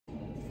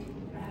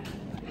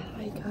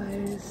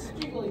guys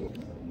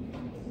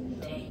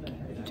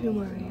to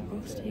my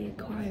all-state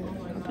choir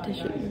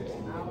competition.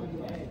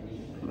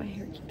 My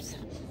hair keeps,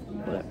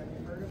 whatever.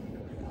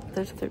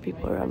 There's other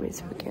people around me,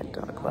 so I can't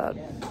talk loud.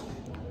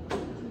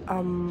 I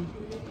have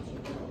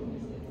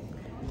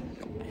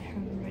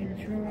my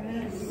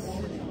dress,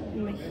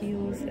 and my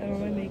heels, and all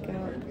my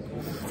makeup.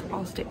 It's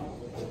all-state,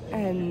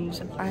 and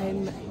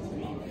I'm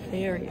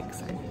very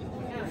excited.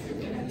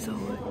 So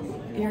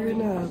you're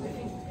gonna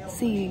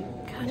see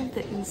kind of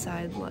the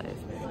inside life.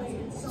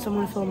 So I'm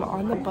gonna film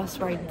on the bus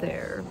right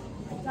there.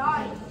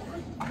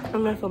 I'm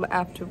gonna film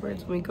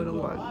afterwards when we go to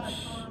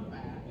lunch,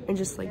 and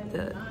just like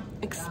the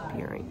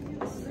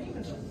experience.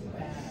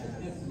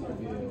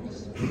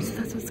 So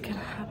that's what's gonna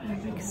happen.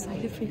 I'm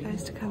excited for you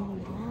guys to come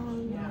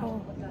along.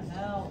 Oh,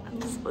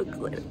 I'm so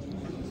excited.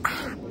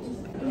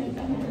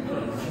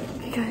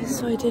 Okay guys,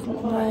 so I did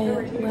my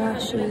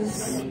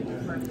lashes.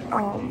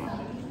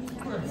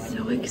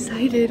 So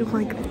excited, oh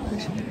my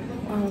gosh.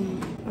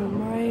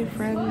 My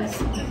friends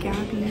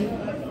Gabby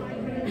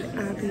and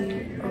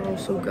Abby are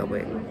also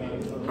going.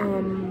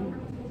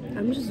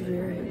 I'm just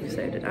very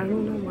excited. I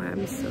don't know why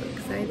I'm so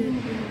excited,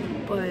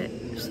 but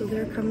so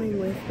they're coming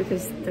with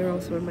because they're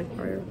also in my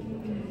choir,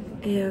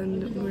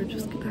 and we're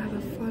just gonna have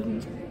a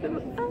fun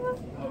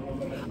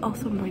time.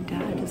 Also, my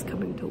dad is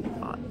coming to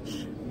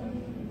watch,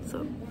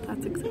 so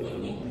that's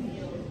exciting.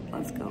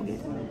 Let's go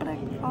get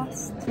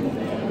breakfast. So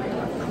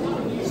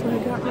I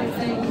got my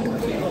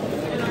food.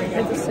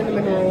 It's a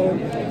cinnamon roll.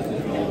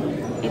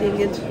 Eating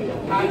it.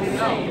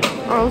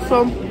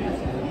 Also,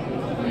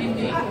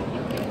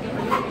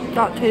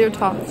 got tater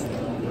tots.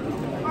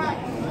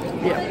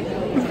 Yeah.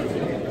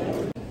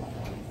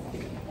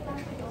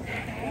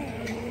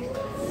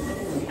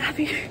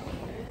 Happy.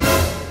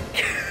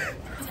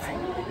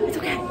 It's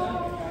okay.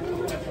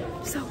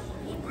 So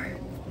we're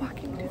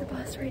walking to the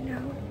bus right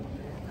now.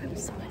 I'm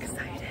so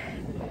excited.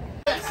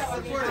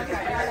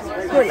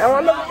 We're now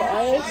on the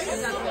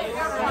bus.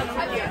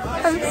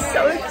 I'm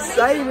so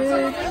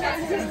excited.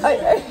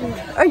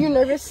 Are you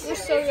nervous? We're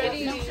so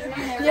ready.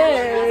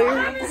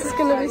 Yay! This is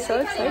gonna be so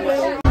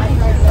exciting.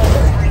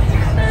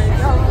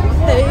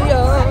 Hey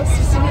y'all,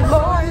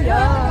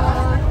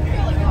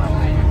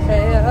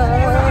 hey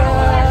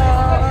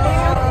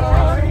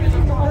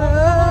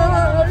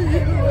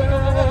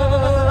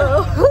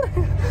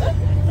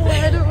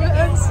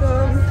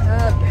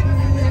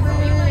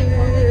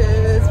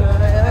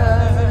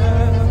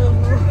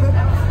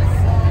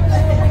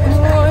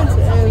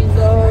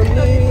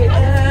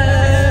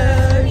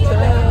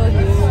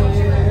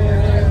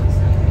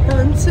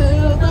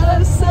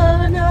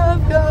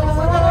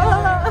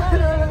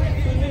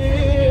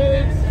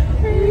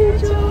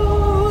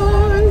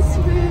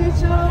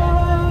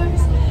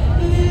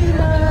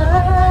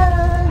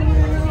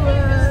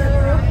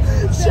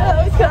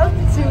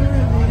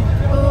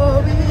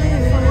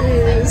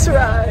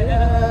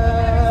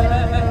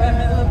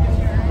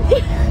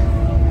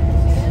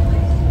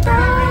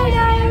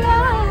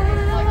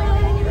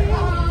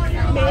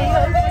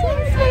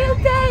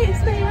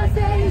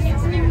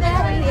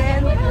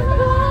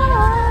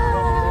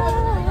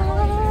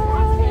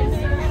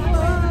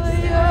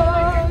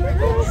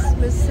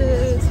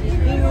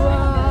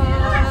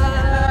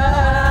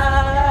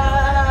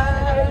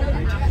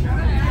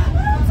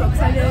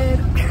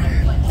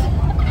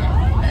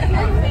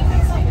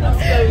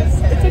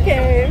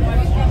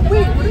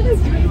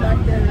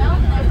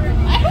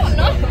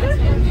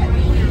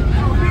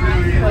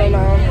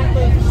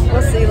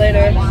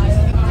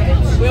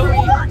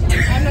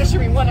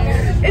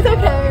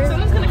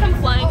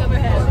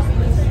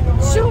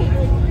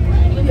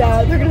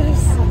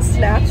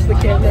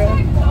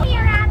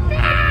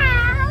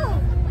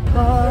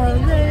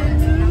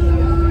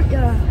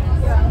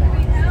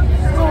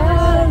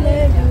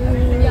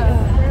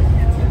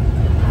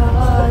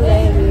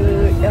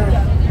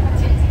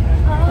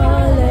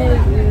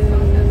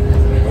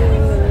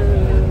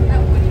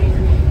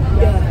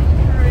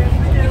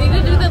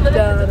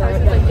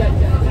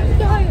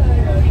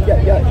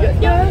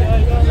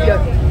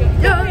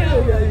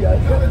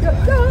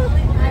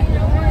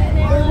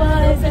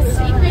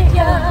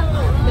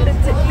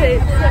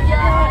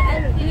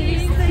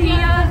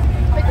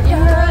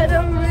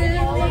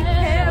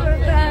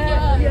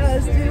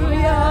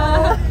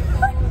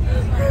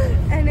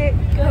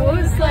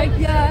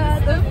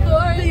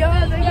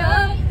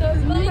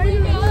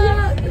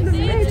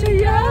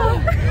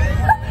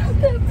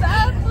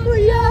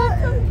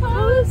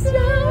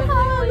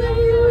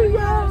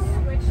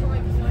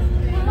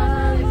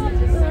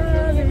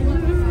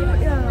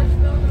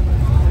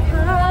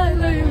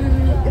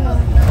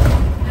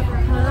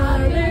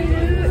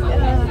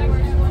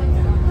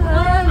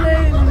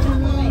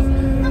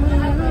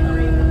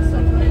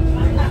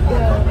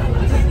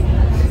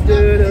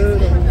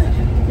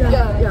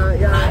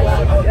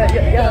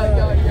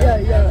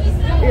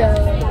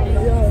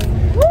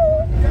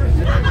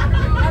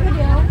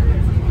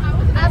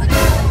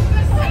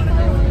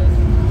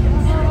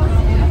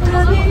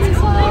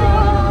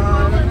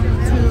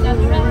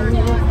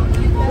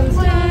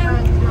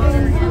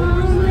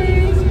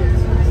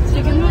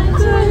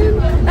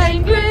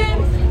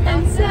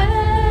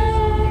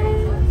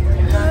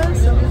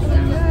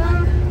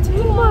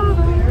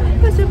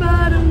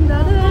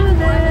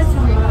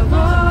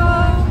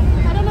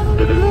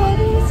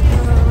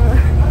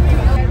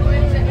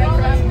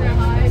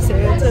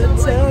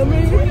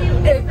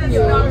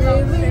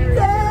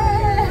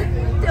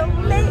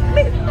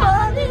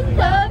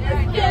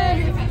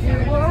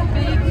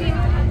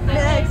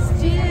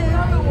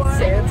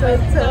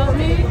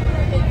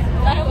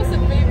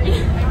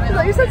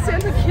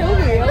Santa kill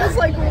me. I was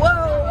like,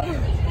 whoa.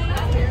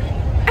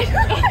 I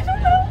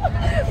don't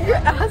know. You're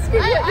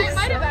asking what I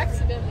might have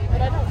accidentally,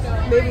 but I don't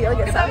know. Maybe,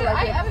 like it sounded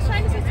like it. I was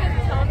trying to say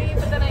Santa tell me,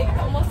 but then I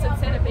almost said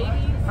Santa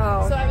baby.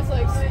 Oh. So I was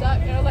like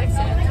stuck, you know, like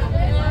Santa.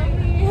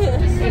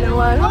 You know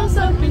what? Holds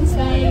up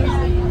inside.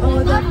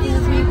 Oh, that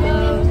gives me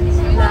both.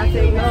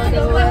 Laughing all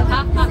the way.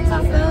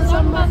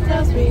 Someone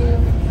tells me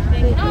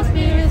that the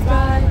spirit's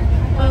bright.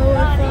 Oh,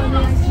 what fun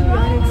it is to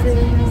ride and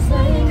sing a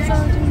sleighing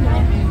song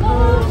tonight.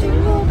 Oh,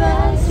 jingle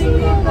bells,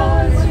 jingle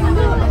all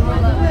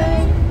the way.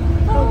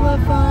 Oh, what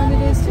fun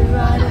it is to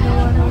ride in a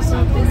one-horse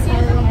open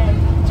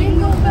sleigh.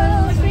 Jingle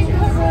bells,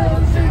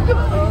 jingle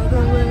all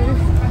the way.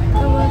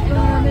 Oh, what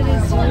fun it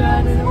is to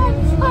ride in a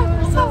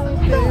one-horse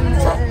open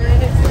sleigh.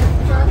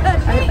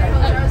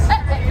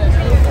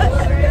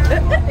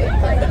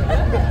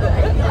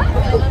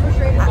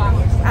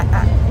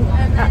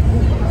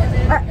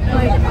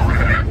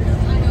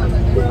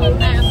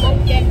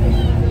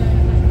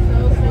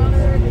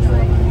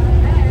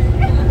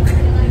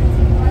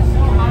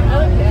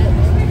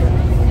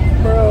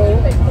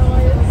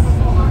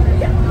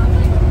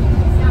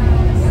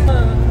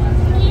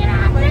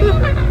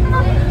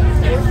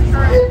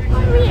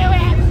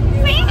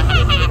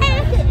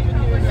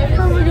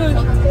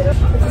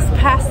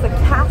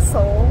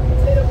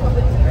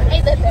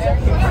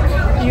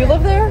 You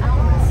live there?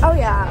 Oh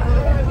yeah.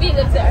 We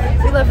live there.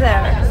 We live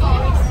there.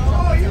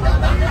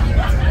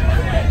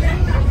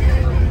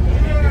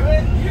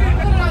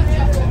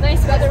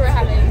 Nice weather we're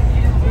having.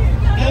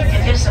 I hate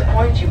to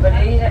disappoint you, but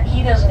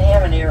he doesn't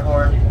have an air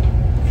horn.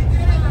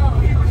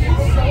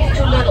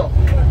 Too little.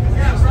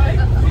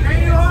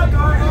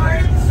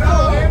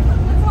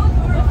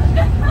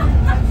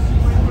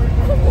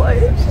 What?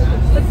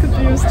 I'm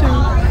confused too.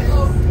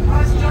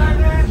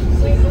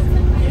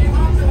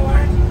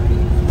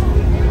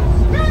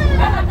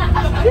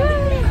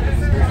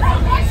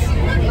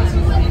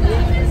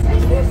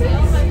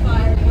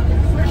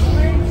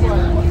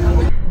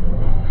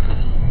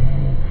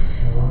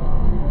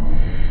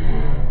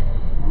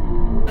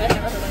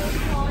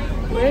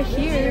 We're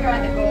here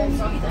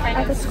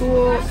at the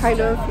school, kind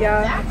of,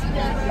 yeah.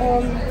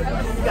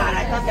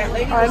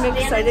 I'm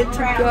excited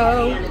to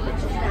go.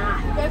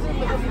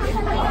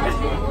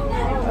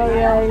 Oh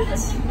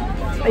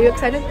yeah. Are you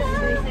excited?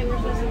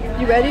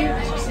 You ready?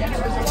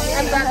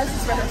 I'm glad this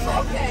is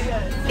rehearsal.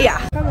 Yeah.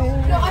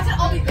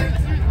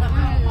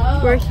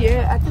 We're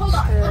here at the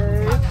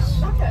church,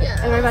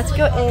 and we're about to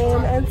go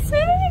in and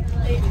sing.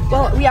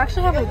 Well, we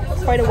actually have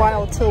quite a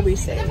while till we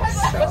sing, so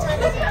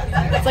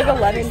it's like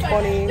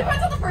 11:20.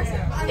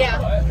 Yeah.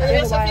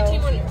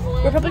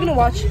 We're probably gonna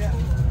watch.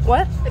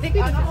 What? I think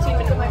we have a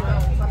 15-minute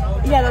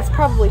window. Yeah, that's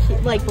probably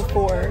like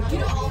before.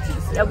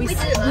 Yeah, we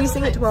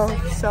sing at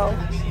 12, so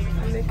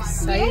I'm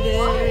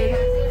excited.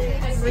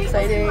 This is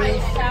exciting.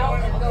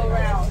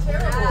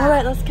 All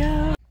right, let's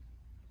go.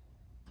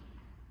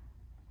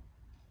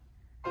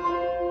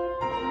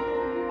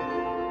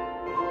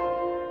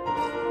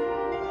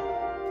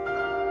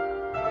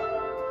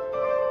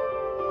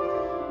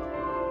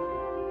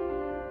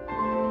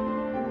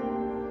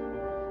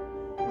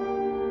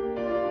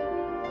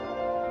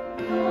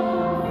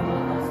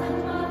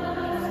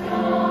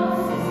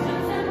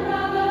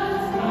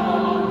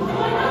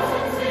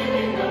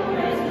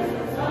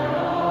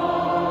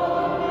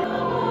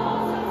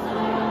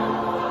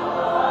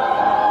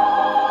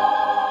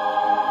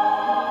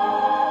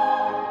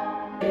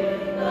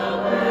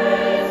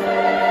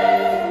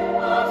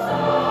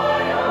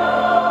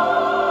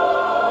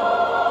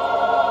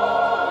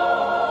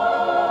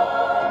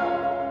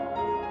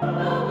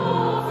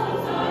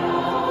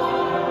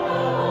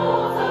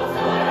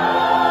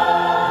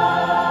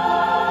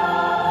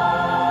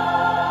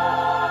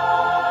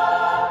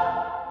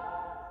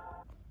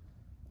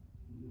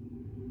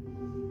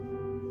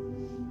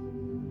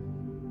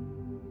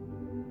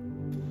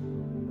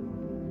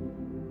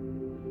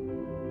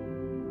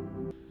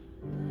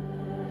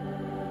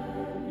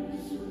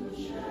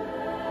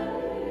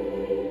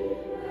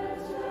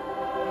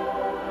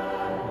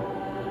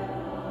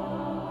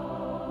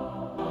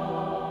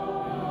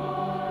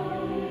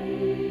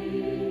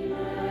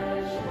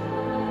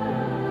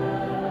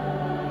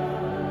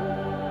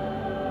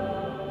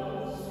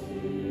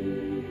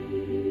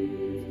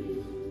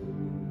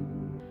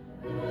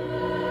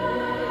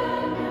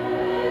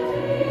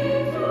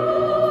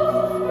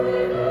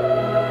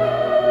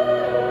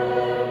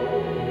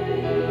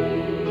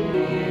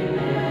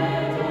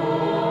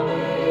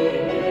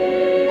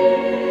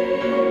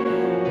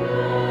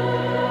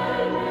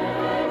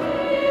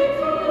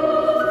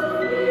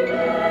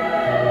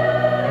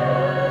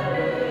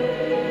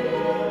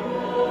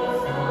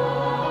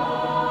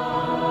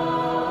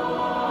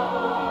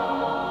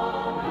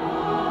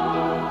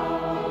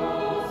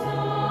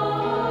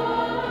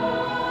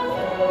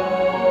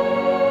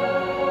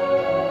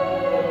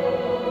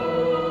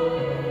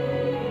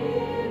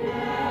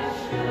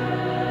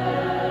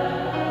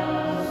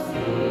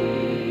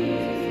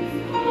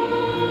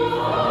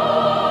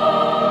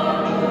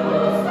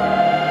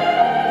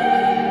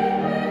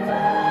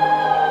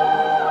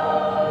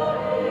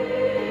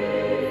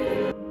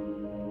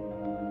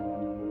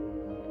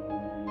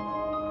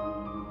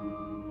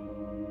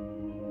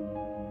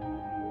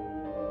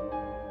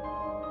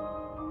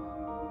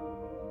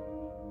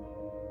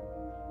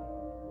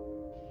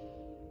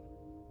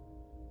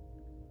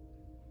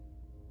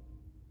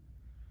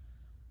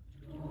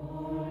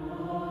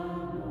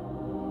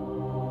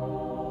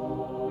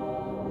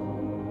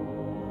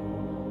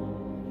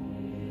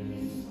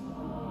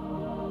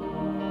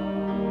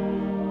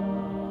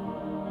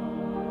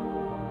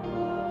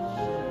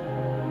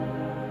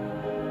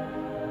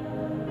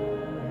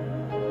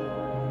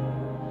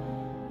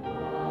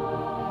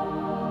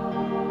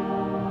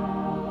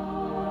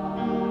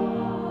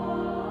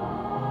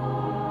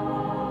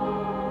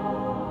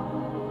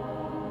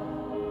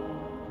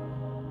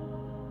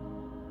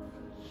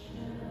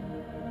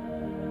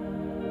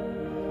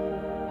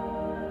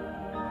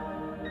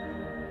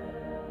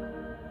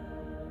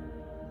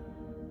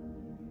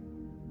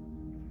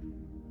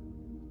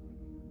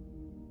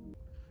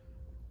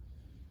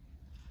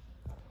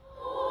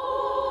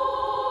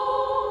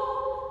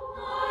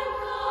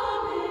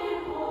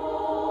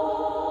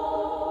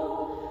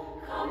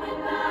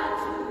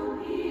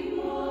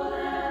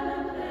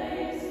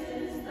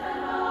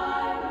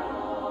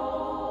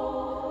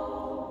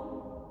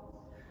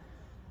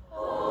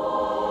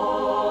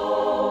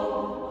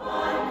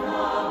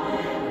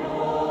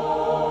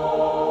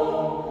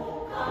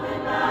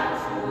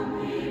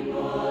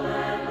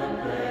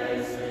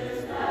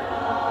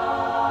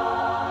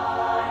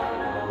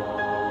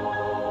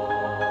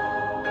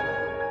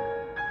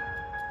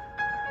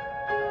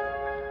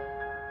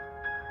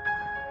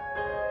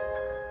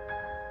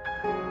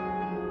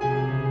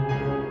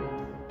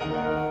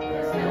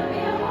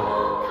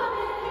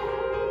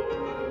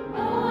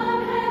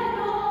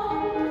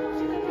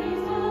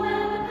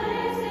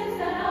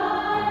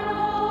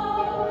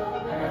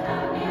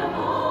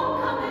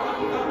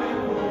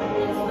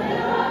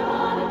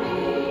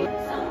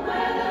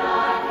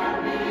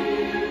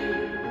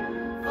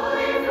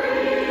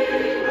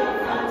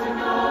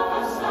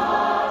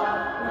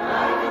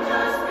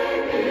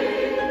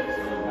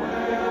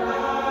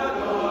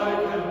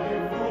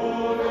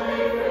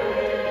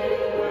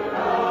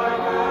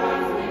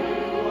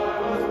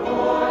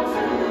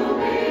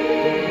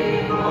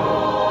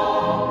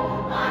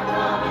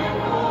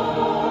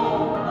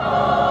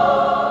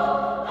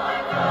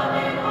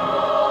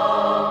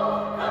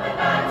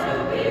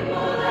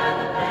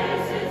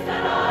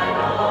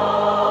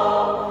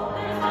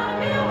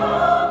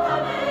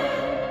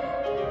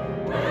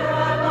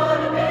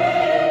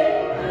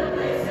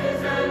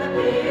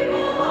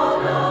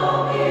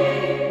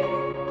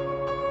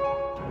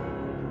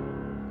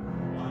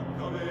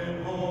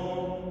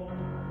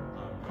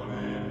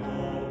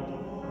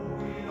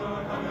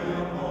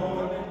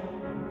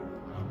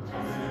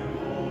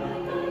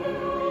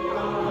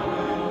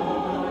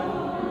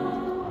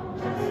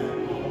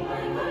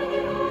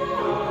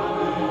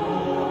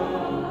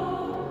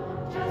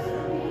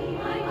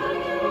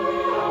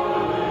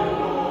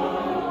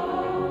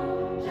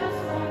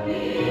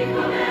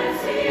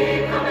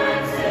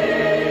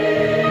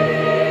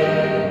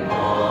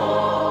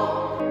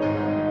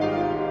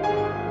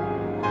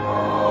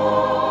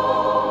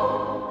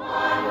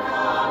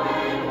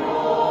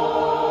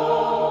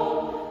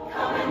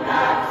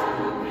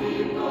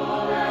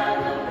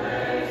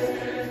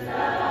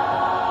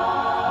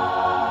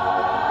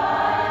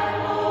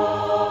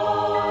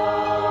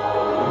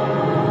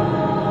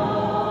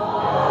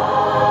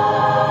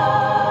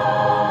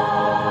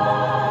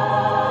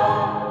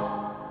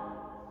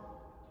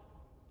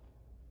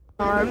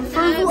 Time for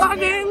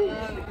vlogging.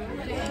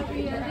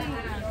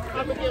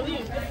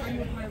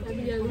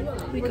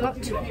 We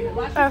got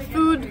our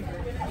food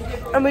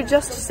and we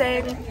just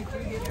sang.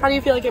 How do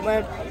you feel like it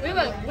went?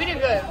 We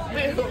did good.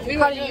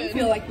 How do you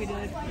feel like we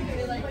did?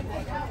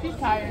 She's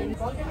tired.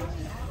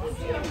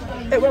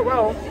 It went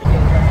well. Thank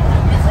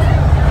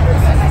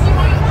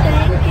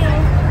you.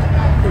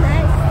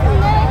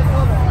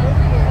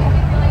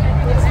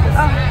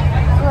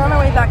 We're on our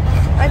way back.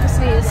 I had to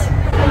sneeze.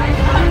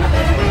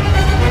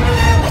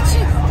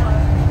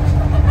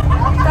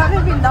 That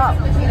made me not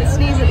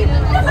sneeze anymore.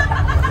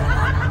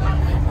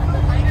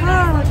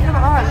 Oh, come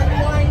on.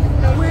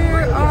 We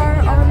are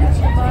on the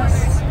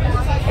bus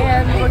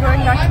and we're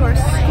going back to our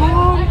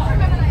school.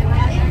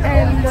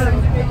 And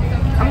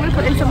I'm gonna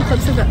put in some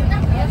clips of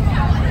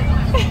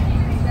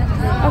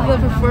the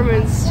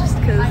performance just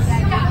because.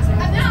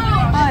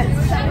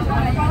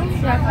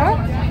 Yeah, huh?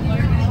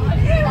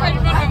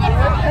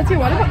 That's your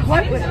water bottle?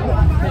 What? Wait,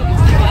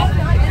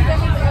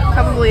 what?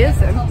 Probably is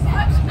then.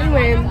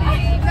 Anyway,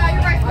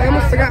 I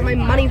almost forgot my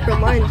money for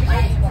lunch.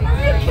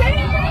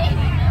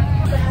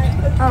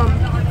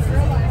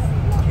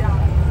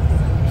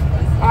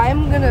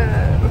 I'm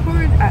gonna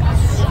record at,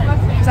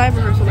 because I have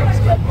rehearsal next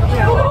week.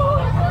 Yeah.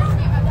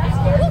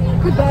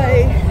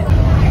 Goodbye.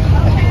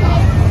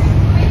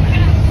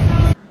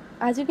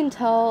 As you can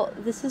tell,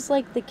 this is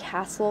like the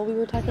castle we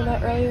were talking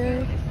about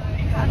earlier.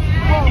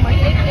 Oh my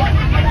God.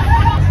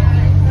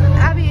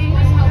 Abby!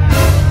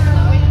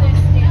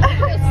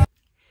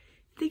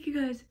 Thank you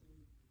guys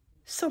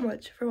so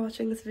much for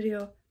watching this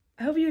video.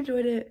 I hope you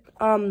enjoyed it.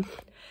 So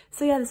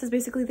yeah, this is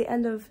basically the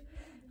end of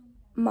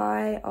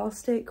my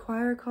all-state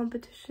choir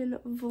competition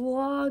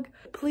vlog.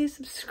 Please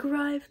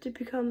subscribe to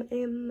become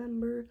a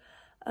member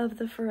of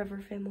the Forever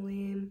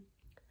family.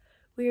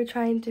 We are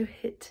trying to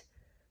hit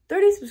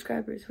 30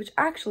 subscribers, which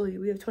actually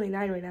we have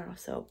 29 right now,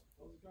 so